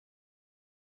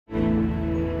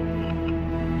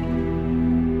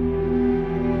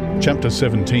Chapter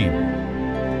 17.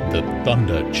 The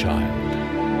Thunder Child.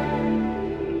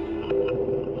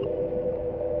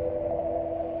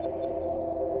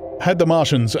 Had the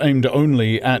Martians aimed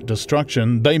only at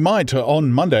destruction, they might,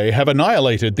 on Monday, have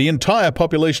annihilated the entire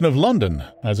population of London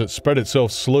as it spread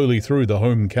itself slowly through the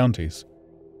home counties.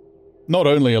 Not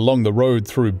only along the road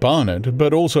through Barnet,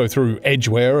 but also through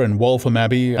Edgware and Waltham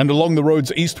Abbey, and along the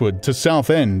roads eastward to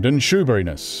Southend and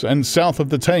Shoeburyness, and south of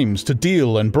the Thames to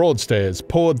Deal and Broadstairs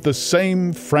poured the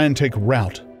same frantic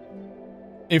rout.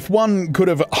 If one could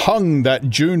have hung that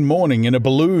June morning in a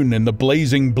balloon in the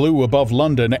blazing blue above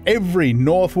London, every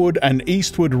northward and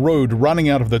eastward road running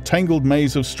out of the tangled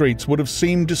maze of streets would have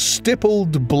seemed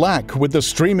stippled black with the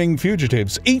streaming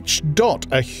fugitives, each dot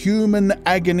a human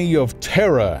agony of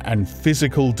terror and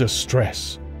physical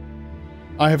distress.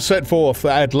 I have set forth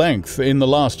at length in the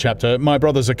last chapter my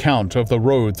brother's account of the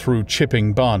road through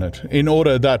Chipping Barnet, in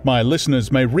order that my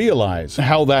listeners may realize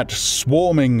how that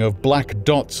swarming of black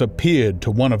dots appeared to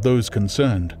one of those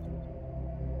concerned.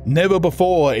 Never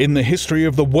before in the history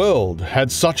of the world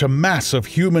had such a mass of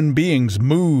human beings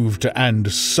moved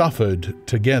and suffered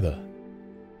together.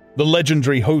 The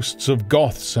legendary hosts of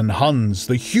Goths and Huns,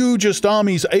 the hugest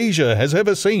armies Asia has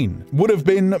ever seen, would have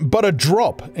been but a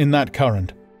drop in that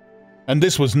current. And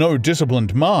this was no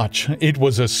disciplined march, it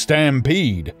was a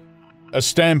stampede. A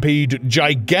stampede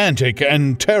gigantic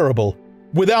and terrible,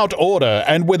 without order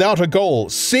and without a goal.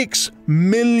 6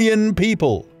 million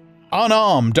people,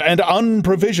 unarmed and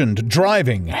unprovisioned,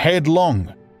 driving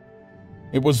headlong.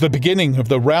 It was the beginning of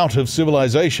the rout of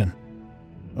civilization,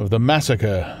 of the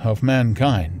massacre of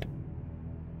mankind.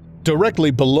 Directly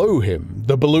below him,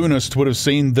 the balloonist would have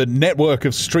seen the network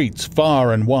of streets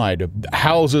far and wide,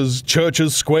 houses,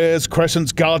 churches, squares,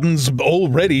 crescents, gardens,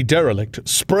 already derelict,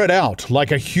 spread out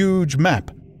like a huge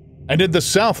map, and in the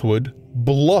southward,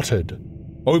 blotted.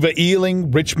 Over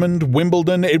Ealing, Richmond,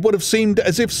 Wimbledon, it would have seemed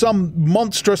as if some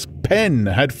monstrous pen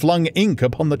had flung ink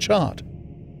upon the chart.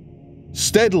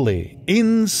 Steadily,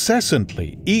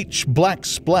 incessantly, each black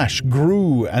splash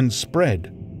grew and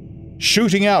spread,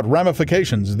 shooting out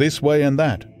ramifications this way and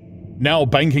that, now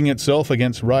banking itself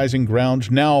against rising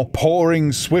ground, now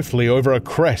pouring swiftly over a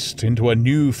crest into a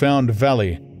new-found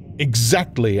valley,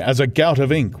 exactly as a gout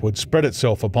of ink would spread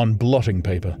itself upon blotting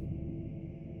paper.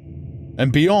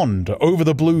 And beyond, over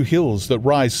the blue hills that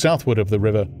rise southward of the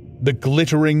river, the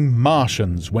glittering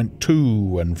Martians went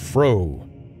to and fro,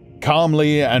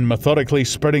 calmly and methodically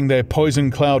spreading their poison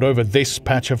cloud over this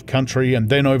patch of country and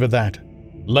then over that,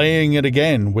 laying it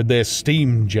again with their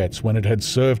steam jets when it had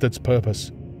served its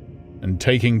purpose, and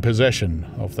taking possession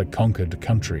of the conquered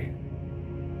country.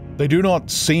 They do not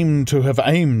seem to have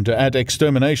aimed at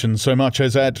extermination so much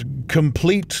as at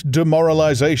complete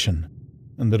demoralization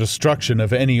and the destruction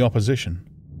of any opposition.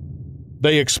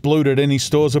 They exploded any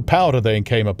stores of powder they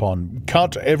came upon,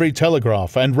 cut every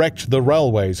telegraph, and wrecked the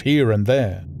railways here and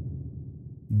there.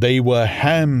 They were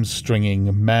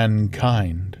hamstringing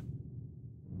mankind.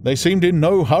 They seemed in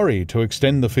no hurry to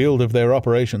extend the field of their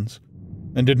operations,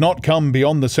 and did not come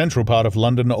beyond the central part of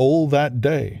London all that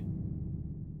day.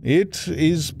 It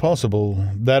is possible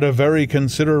that a very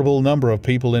considerable number of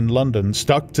people in London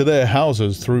stuck to their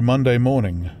houses through Monday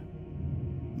morning.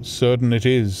 Certain it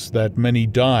is that many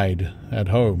died at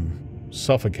home,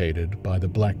 suffocated by the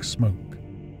black smoke.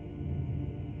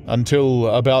 Until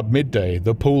about midday,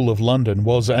 the Pool of London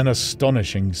was an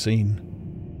astonishing scene.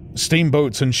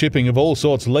 Steamboats and shipping of all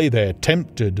sorts lay there,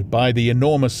 tempted by the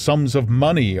enormous sums of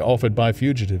money offered by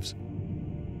fugitives.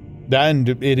 And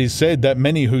it is said that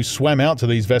many who swam out to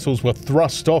these vessels were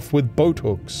thrust off with boat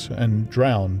hooks and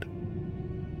drowned.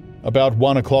 About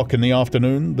 1 o'clock in the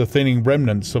afternoon, the thinning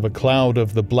remnants of a cloud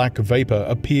of the black vapour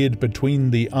appeared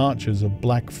between the arches of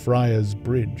Blackfriars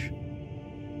Bridge.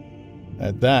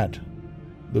 At that,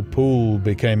 the pool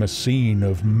became a scene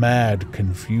of mad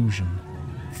confusion,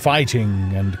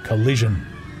 fighting and collision,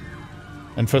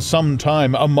 and for some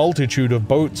time a multitude of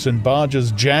boats and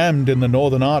barges jammed in the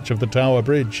northern arch of the Tower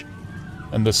Bridge,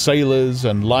 and the sailors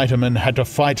and lightermen had to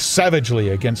fight savagely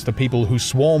against the people who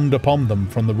swarmed upon them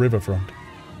from the riverfront.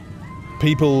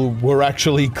 People were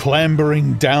actually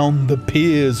clambering down the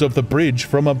piers of the bridge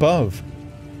from above.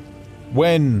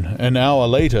 When, an hour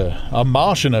later, a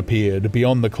Martian appeared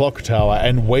beyond the clock tower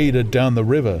and waded down the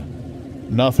river,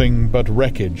 nothing but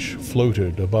wreckage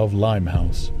floated above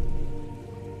Limehouse.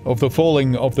 Of the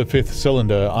falling of the 5th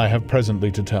cylinder I have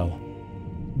presently to tell.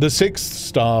 The 6th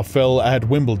star fell at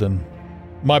Wimbledon.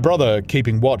 My brother,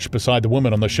 keeping watch beside the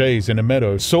woman on the chaise in a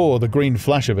meadow, saw the green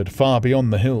flash of it far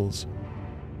beyond the hills.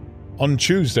 On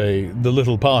Tuesday, the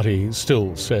little party,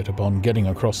 still set upon getting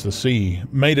across the sea,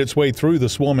 made its way through the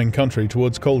swarming country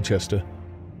towards Colchester.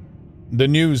 The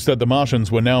news that the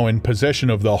Martians were now in possession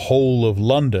of the whole of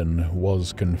London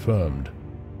was confirmed.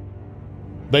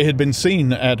 They had been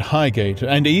seen at Highgate,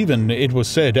 and even, it was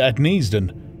said, at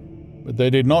Neasden, but they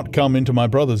did not come into my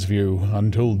brother's view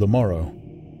until the morrow.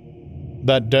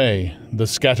 That day, the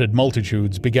scattered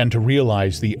multitudes began to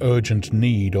realize the urgent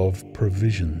need of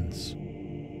provisions.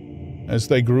 As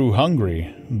they grew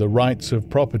hungry, the rights of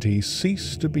property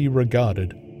ceased to be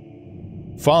regarded.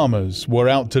 Farmers were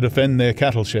out to defend their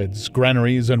cattle sheds,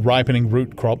 granaries, and ripening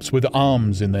root crops with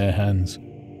arms in their hands.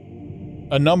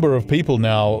 A number of people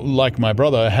now, like my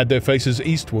brother, had their faces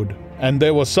eastward, and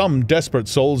there were some desperate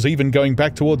souls even going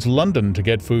back towards London to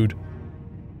get food.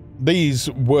 These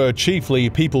were chiefly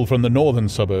people from the northern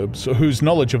suburbs, whose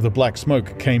knowledge of the Black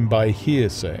Smoke came by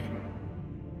hearsay.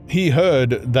 He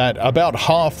heard that about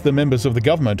half the members of the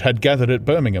government had gathered at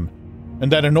Birmingham,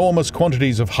 and that enormous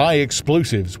quantities of high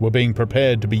explosives were being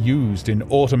prepared to be used in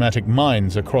automatic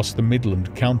mines across the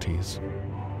Midland counties.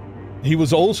 He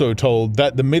was also told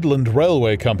that the Midland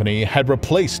Railway Company had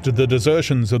replaced the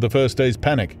desertions of the first day's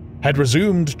panic, had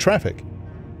resumed traffic,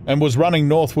 and was running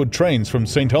northward trains from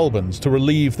St. Albans to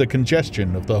relieve the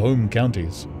congestion of the home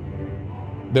counties.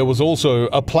 There was also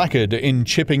a placard in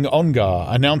Chipping Ongar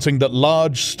announcing that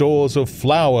large stores of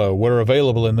flour were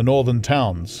available in the northern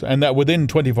towns, and that within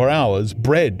 24 hours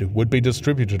bread would be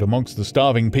distributed amongst the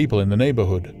starving people in the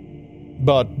neighborhood.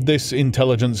 But this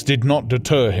intelligence did not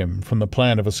deter him from the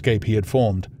plan of escape he had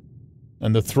formed,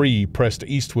 and the three pressed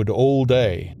eastward all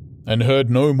day, and heard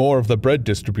no more of the bread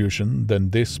distribution than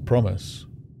this promise.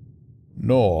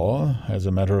 Nor, as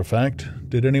a matter of fact,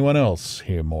 did anyone else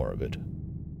hear more of it.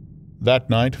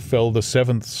 That night fell the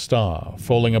seventh star,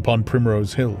 falling upon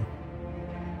Primrose Hill.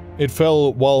 It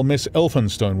fell while Miss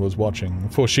Elphinstone was watching,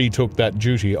 for she took that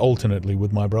duty alternately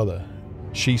with my brother.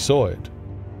 She saw it.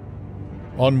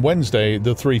 On Wednesday,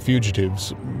 the three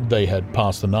fugitives, they had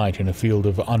passed the night in a field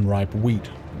of unripe wheat,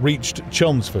 reached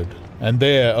Chelmsford, and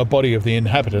there a body of the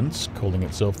inhabitants, calling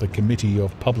itself the Committee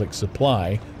of Public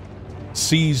Supply,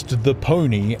 seized the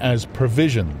pony as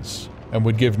provisions, and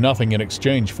would give nothing in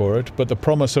exchange for it but the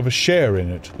promise of a share in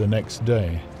it the next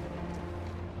day.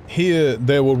 Here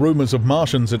there were rumours of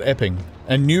Martians at Epping,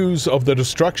 and news of the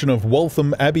destruction of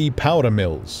Waltham Abbey powder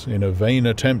mills in a vain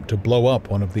attempt to blow up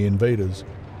one of the invaders.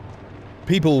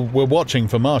 People were watching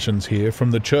for Martians here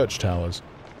from the church towers.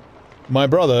 My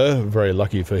brother, very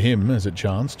lucky for him as it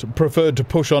chanced, preferred to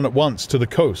push on at once to the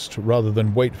coast rather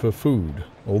than wait for food,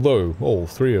 although all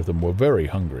three of them were very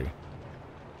hungry.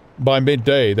 By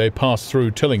midday they passed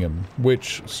through Tillingham,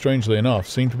 which, strangely enough,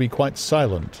 seemed to be quite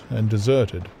silent and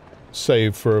deserted,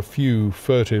 save for a few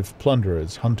furtive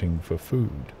plunderers hunting for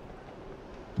food.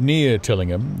 Near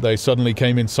Tillingham they suddenly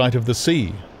came in sight of the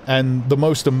sea, and the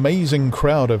most amazing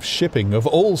crowd of shipping of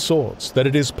all sorts that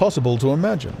it is possible to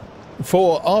imagine.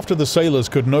 For after the sailors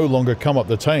could no longer come up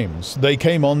the Thames, they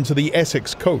came on to the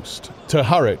Essex coast, to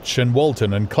Harwich and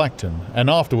Walton and Clacton, and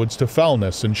afterwards to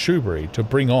Foulness and Shoebury to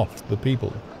bring off the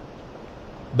people.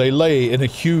 They lay in a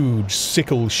huge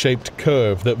sickle-shaped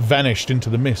curve that vanished into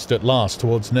the mist at last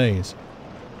towards Naze.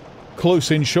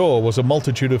 Close inshore was a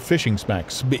multitude of fishing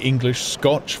smacks, English,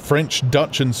 Scotch, French,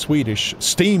 Dutch and Swedish,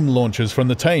 steam launches from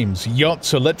the Thames,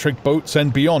 yachts, electric boats,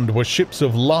 and beyond were ships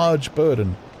of large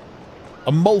burden.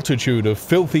 A multitude of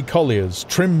filthy colliers,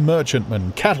 trim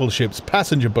merchantmen, cattle ships,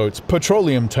 passenger boats,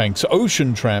 petroleum tanks,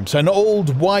 ocean tramps, and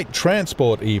old white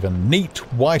transport even, neat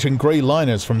white and grey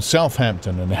liners from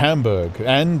Southampton and Hamburg,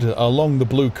 and, along the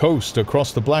blue coast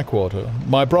across the Blackwater,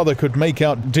 my brother could make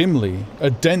out dimly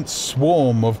a dense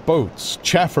swarm of boats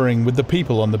chaffering with the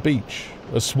people on the beach,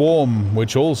 a swarm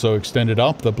which also extended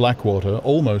up the Blackwater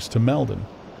almost to Malden.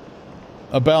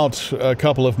 About a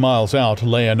couple of miles out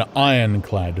lay an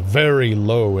ironclad very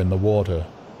low in the water,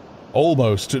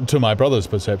 almost, to my brother's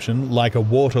perception, like a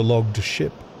waterlogged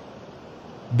ship.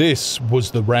 This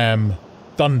was the ram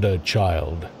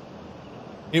Thunderchild.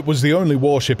 It was the only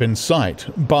warship in sight,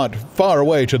 but far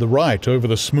away to the right over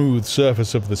the smooth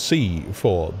surface of the sea,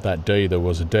 for that day there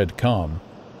was a dead calm,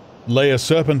 lay a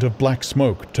serpent of black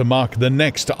smoke to mark the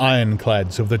next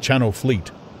ironclads of the Channel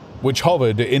Fleet, which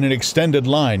hovered in an extended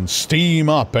line, steam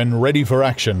up and ready for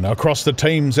action, across the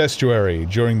Thames estuary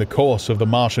during the course of the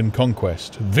Martian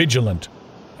conquest, vigilant,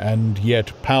 and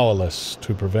yet powerless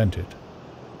to prevent it.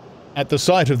 At the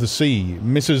sight of the sea,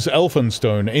 Mrs.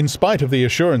 Elphinstone, in spite of the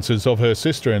assurances of her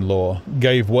sister-in-law,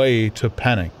 gave way to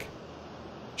panic.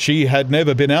 She had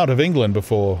never been out of England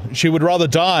before, she would rather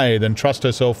die than trust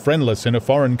herself friendless in a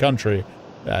foreign country,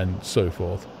 and so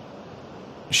forth.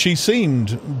 She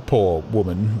seemed, poor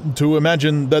woman, to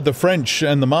imagine that the French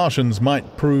and the Martians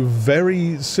might prove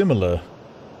very similar.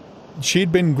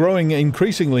 She'd been growing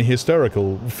increasingly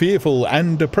hysterical, fearful,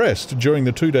 and depressed during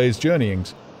the 2 days'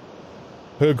 journeyings.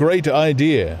 Her great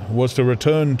idea was to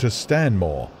return to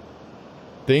Stanmore.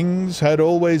 Things had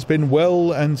always been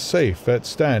well and safe at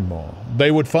Stanmore.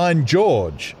 They would find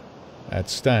George at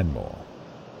Stanmore.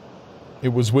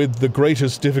 It was with the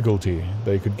greatest difficulty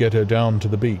they could get her down to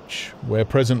the beach, where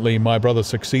presently my brother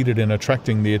succeeded in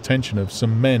attracting the attention of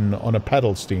some men on a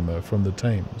paddle steamer from the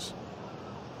Thames.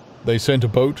 They sent a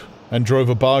boat and drove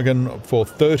a bargain for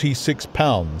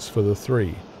 £36 for the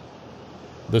three.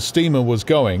 The steamer was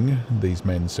going, these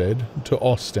men said, to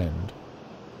Ostend.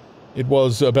 It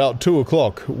was about 2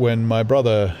 o'clock when my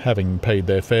brother, having paid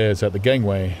their fares at the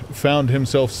gangway, found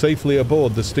himself safely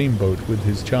aboard the steamboat with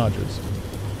his charges.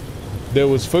 There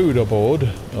was food aboard,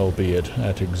 albeit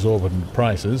at exorbitant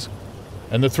prices,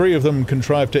 and the three of them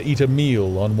contrived to eat a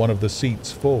meal on one of the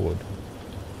seats forward.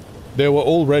 There were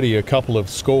already a couple of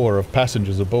score of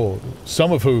passengers aboard,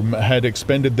 some of whom had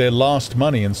expended their last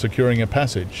money in securing a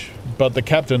passage, but the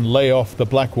captain lay off the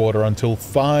Blackwater until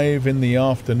 5 in the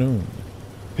afternoon,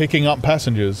 picking up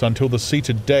passengers until the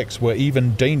seated decks were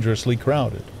even dangerously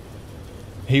crowded.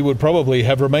 He would probably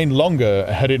have remained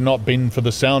longer had it not been for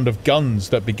the sound of guns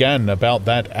that began about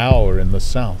that hour in the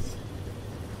south.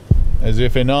 As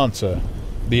if in answer,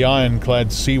 the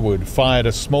ironclad Seaward fired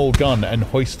a small gun and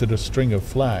hoisted a string of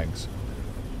flags.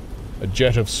 A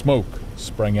jet of smoke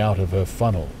sprang out of her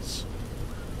funnels.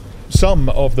 Some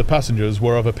of the passengers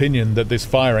were of opinion that this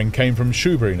firing came from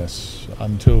Shoeburyness,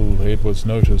 until it was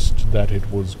noticed that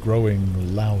it was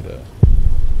growing louder.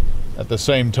 At the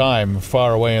same time,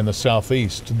 far away in the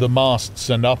southeast, the masts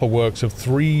and upper works of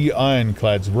 3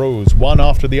 ironclads rose one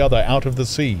after the other out of the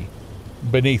sea,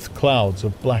 beneath clouds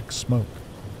of black smoke.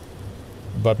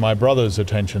 But my brother's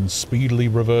attention speedily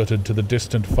reverted to the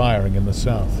distant firing in the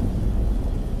south.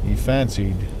 He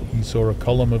fancied he saw a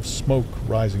column of smoke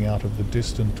rising out of the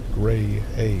distant grey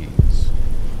haze.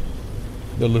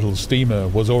 The little steamer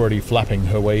was already flapping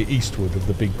her way eastward of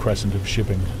the big crescent of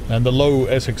shipping, and the low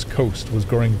Essex coast was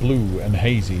growing blue and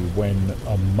hazy when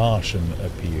a Martian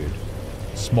appeared,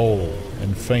 small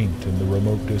and faint in the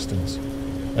remote distance,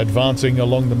 advancing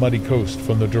along the muddy coast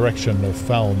from the direction of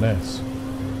Foulness.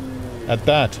 At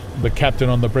that, the captain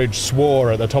on the bridge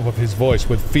swore at the top of his voice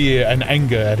with fear and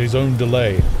anger at his own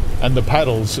delay, and the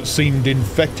paddles seemed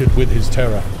infected with his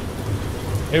terror.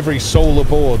 Every soul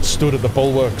aboard stood at the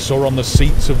bulwarks or on the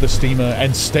seats of the steamer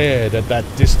and stared at that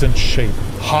distant shape,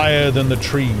 higher than the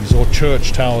trees or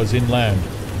church towers inland,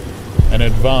 and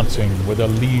advancing with a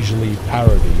leisurely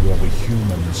parody of a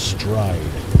human stride.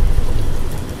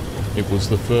 It was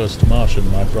the first Martian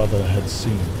my brother had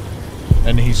seen,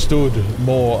 and he stood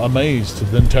more amazed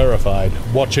than terrified,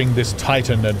 watching this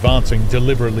Titan advancing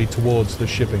deliberately towards the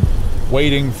shipping,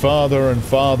 wading farther and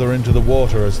farther into the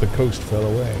water as the coast fell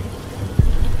away.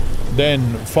 Then,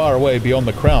 far away beyond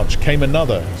the crouch, came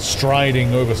another,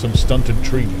 striding over some stunted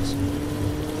trees.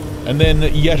 And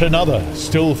then yet another,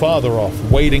 still farther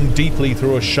off, wading deeply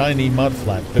through a shiny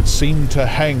mudflat that seemed to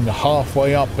hang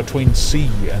halfway up between sea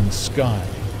and sky.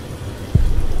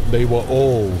 They were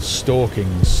all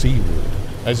stalking seaward,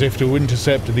 as if to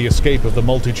intercept the escape of the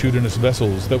multitudinous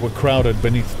vessels that were crowded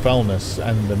beneath Foulness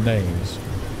and the Naze.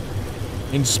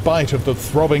 In spite of the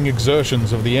throbbing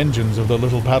exertions of the engines of the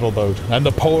little paddle-boat and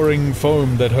the pouring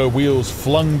foam that her wheels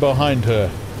flung behind her,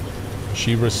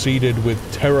 she receded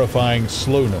with terrifying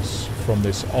slowness from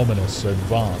this ominous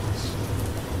advance.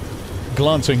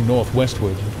 Glancing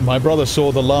northwestward, my brother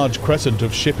saw the large crescent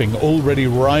of shipping already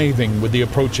writhing with the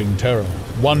approaching terror,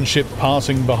 one ship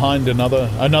passing behind another,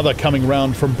 another coming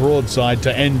round from broadside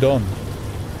to end on.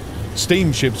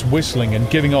 Steamships whistling and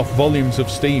giving off volumes of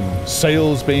steam,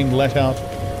 sails being let out,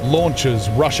 launches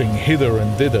rushing hither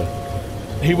and thither.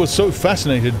 He was so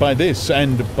fascinated by this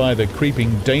and by the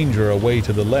creeping danger away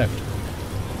to the left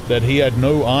that he had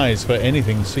no eyes for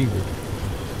anything seaward.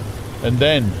 And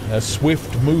then a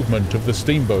swift movement of the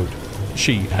steamboat,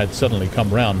 she had suddenly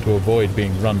come round to avoid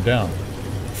being run down,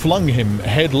 flung him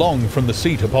headlong from the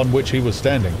seat upon which he was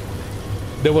standing.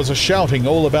 There was a shouting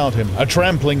all about him, a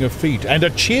trampling of feet, and a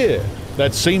cheer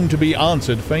that seemed to be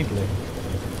answered faintly.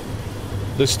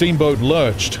 The steamboat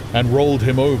lurched and rolled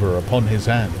him over upon his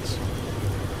hands.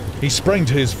 He sprang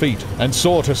to his feet and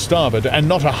saw to starboard, and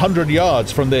not 100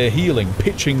 yards from their heeling,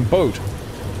 pitching boat,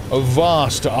 a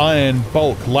vast iron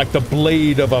bulk like the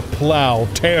blade of a plough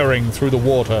tearing through the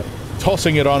water,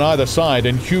 tossing it on either side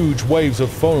in huge waves of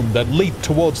foam that leaped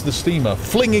towards the steamer,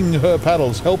 flinging her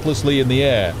paddles helplessly in the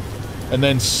air, and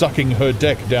then sucking her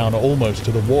deck down almost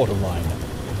to the waterline.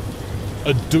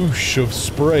 A douche of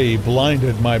spray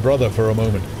blinded my brother for a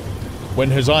moment, When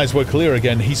his eyes were clear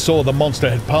again, he saw the monster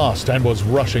had passed and was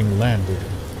rushing landward.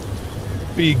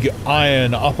 Big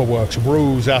iron upperworks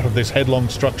rose out of this headlong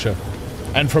structure,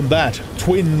 and from that,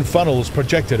 twin funnels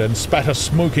projected and spat a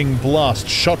smoking blast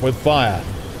shot with fire.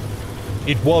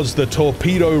 It was the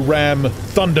torpedo ram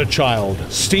Thunderchild,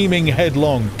 steaming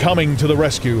headlong, coming to the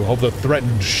rescue of the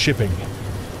threatened shipping.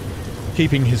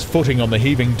 Keeping his footing on the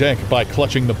heaving deck by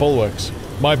clutching the bulwarks,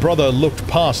 my brother looked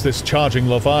past this charging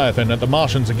Leviathan at the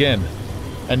Martians again,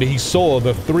 and he saw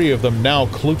the three of them now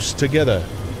close together,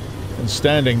 and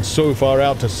standing so far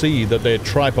out to sea that their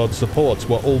tripod supports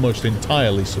were almost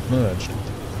entirely submerged.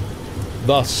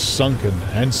 Thus sunken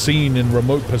and seen in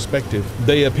remote perspective,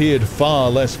 they appeared far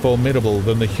less formidable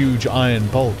than the huge iron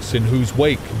bulks in whose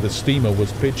wake the steamer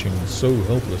was pitching so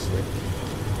helplessly.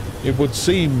 It would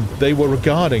seem they were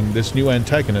regarding this new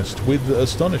antagonist with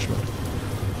astonishment.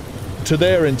 To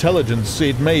their intelligence,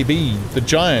 it may be the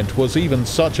giant was even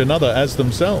such another as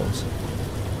themselves.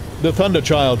 The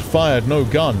Thunderchild fired no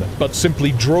gun, but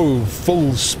simply drove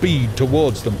full speed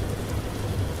towards them.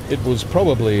 It was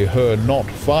probably her not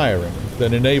firing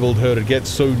that enabled her to get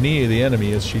so near the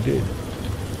enemy as she did.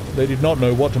 They did not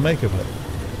know what to make of her.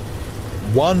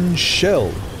 One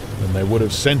shell, and they would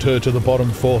have sent her to the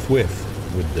bottom forthwith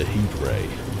with the heat ray.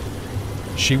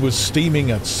 She was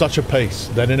steaming at such a pace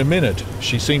that in a minute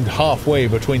she seemed halfway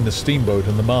between the steamboat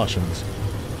and the Martians,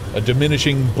 a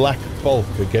diminishing black bulk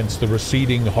against the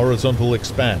receding horizontal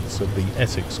expanse of the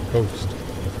Essex coast.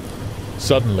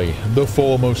 Suddenly, the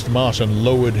foremost Martian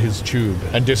lowered his tube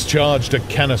and discharged a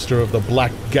canister of the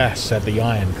black gas at the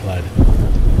ironclad.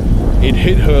 It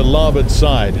hit her larboard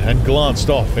side and glanced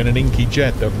off in an inky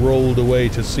jet that rolled away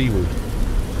to seaward,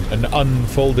 an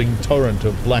unfolding torrent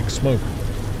of black smoke,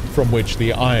 from which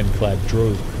the ironclad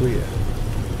drove clear.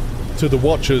 To the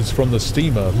watchers from the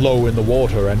steamer, low in the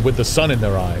water and with the sun in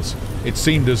their eyes, it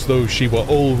seemed as though she were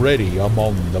already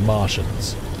among the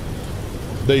Martians.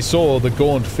 They saw the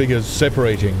gaunt figures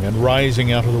separating and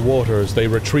rising out of the water as they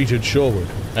retreated shoreward,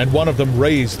 and one of them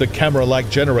raised the camera-like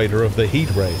generator of the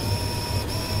heat ray.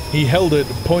 He held it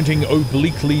pointing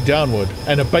obliquely downward,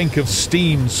 and a bank of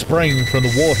steam sprang from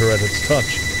the water at its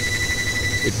touch.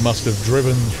 It must have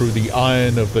driven through the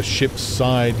iron of the ship's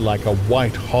side like a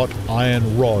white-hot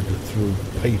iron rod through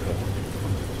paper.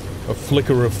 A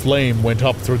flicker of flame went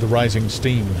up through the rising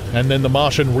steam, and then the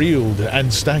Martian reeled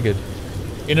and staggered.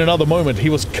 In another moment he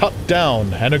was cut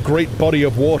down, and a great body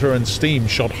of water and steam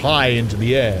shot high into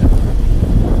the air.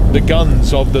 The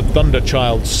guns of the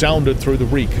Thunderchild sounded through the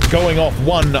reek, going off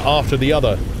one after the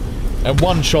other, and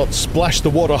one shot splashed the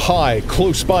water high,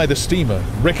 close by the steamer,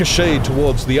 ricocheted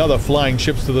towards the other flying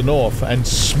ships to the north, and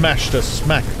smashed a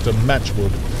smack to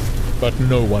matchwood. But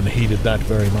no one heeded that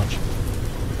very much.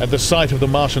 At the sight of the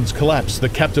Martians' collapse, the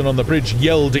captain on the bridge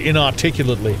yelled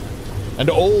inarticulately, and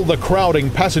all the crowding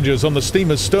passengers on the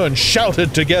steamer's stern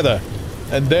shouted together.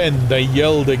 And then they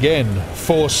yelled again,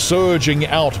 for surging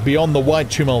out beyond the white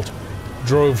tumult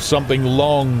drove something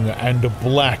long and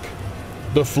black,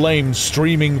 the flames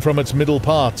streaming from its middle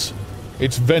parts,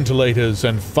 its ventilators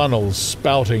and funnels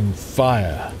spouting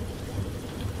fire.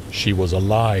 She was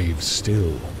alive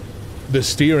still. The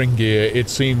steering gear, it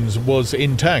seems, was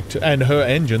intact and her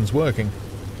engines working.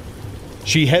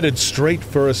 She headed straight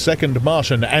for a second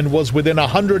Martian and was within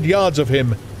 100 yards of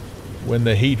him when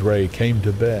the heat ray came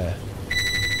to bear.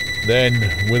 Then,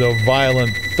 with a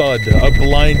violent thud, a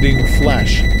blinding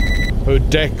flash, her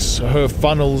decks, her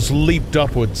funnels leaped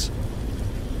upwards.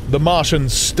 The Martian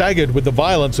staggered with the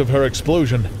violence of her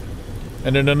explosion,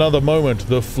 and in another moment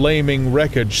the flaming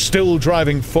wreckage, still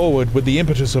driving forward with the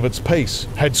impetus of its pace,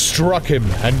 had struck him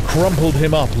and crumpled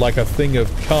him up like a thing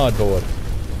of cardboard.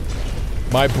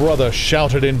 My brother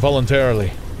shouted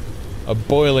involuntarily. A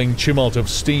boiling tumult of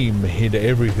steam hid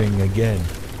everything again.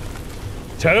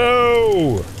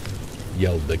 "Tow!"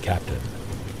 yelled the captain.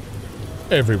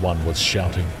 Everyone was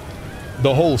shouting.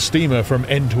 The whole steamer from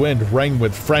end to end rang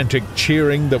with frantic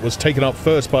cheering that was taken up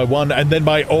first by one and then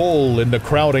by all in the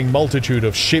crowding multitude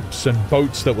of ships and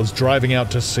boats that was driving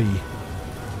out to sea.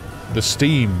 The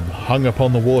steam hung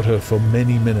upon the water for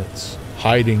many minutes,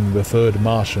 hiding the third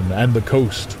Martian and the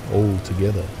coast all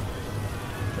together.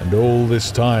 And all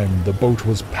this time the boat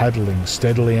was paddling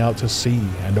steadily out to sea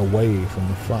and away from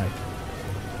the fight.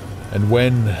 And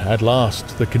when, at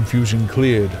last, the confusion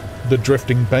cleared, the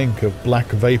drifting bank of black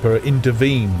vapor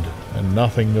intervened, and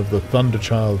nothing of the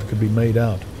Thunderchild could be made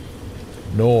out,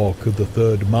 nor could the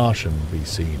third Martian be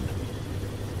seen.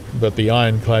 But the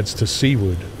ironclads to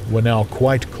seaward were now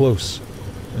quite close,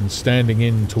 and standing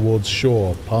in towards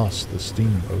shore past the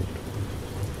steamboat.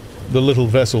 The little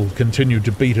vessel continued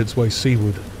to beat its way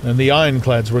seaward, and the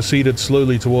ironclads receded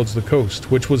slowly towards the coast,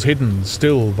 which was hidden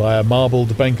still by a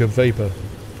marbled bank of vapor,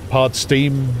 part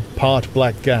steam, part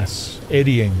black gas,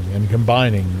 eddying and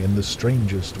combining in the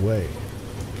strangest way.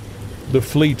 The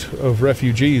fleet of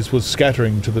refugees was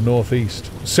scattering to the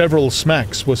northeast. Several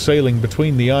smacks were sailing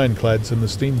between the ironclads and the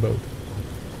steamboat.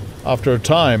 After a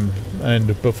time,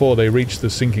 and before they reached the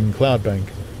sinking cloudbank,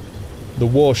 the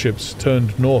warships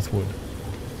turned northward,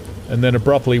 and then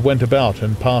abruptly went about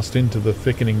and passed into the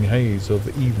thickening haze of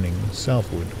evening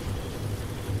southward.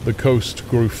 The coast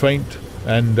grew faint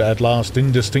and at last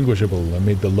indistinguishable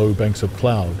amid the low banks of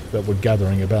cloud that were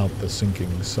gathering about the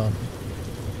sinking sun.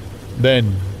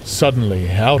 Then, suddenly,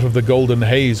 out of the golden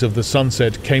haze of the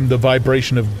sunset came the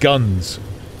vibration of guns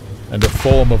and a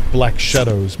form of black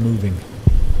shadows moving.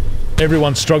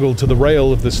 Everyone struggled to the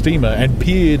rail of the steamer and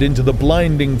peered into the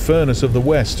blinding furnace of the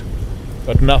west,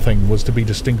 but nothing was to be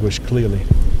distinguished clearly.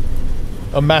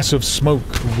 A mass of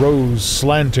smoke rose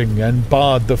slanting and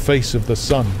barred the face of the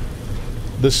sun.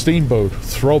 The steamboat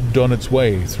throbbed on its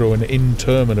way through an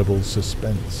interminable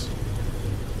suspense.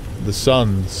 The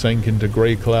sun sank into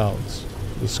grey clouds,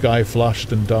 the sky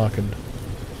flushed and darkened.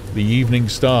 The evening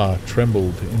star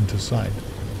trembled into sight.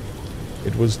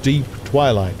 It was deep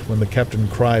twilight when the captain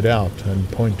cried out and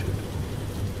pointed.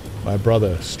 My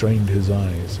brother strained his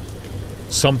eyes.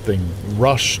 Something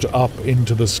rushed up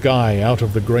into the sky out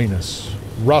of the greyness,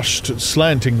 rushed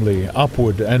slantingly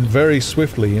upward and very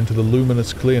swiftly into the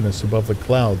luminous clearness above the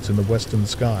clouds in the western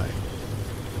sky.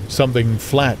 Something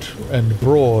flat and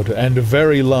broad and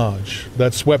very large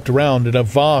that swept round in a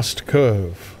vast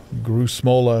curve, grew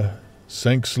smaller,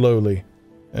 sank slowly,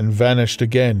 and vanished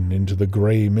again into the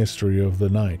grey mystery of the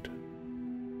night.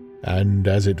 And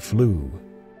as it flew,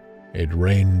 it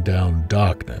rained down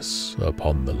darkness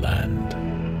upon the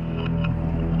land.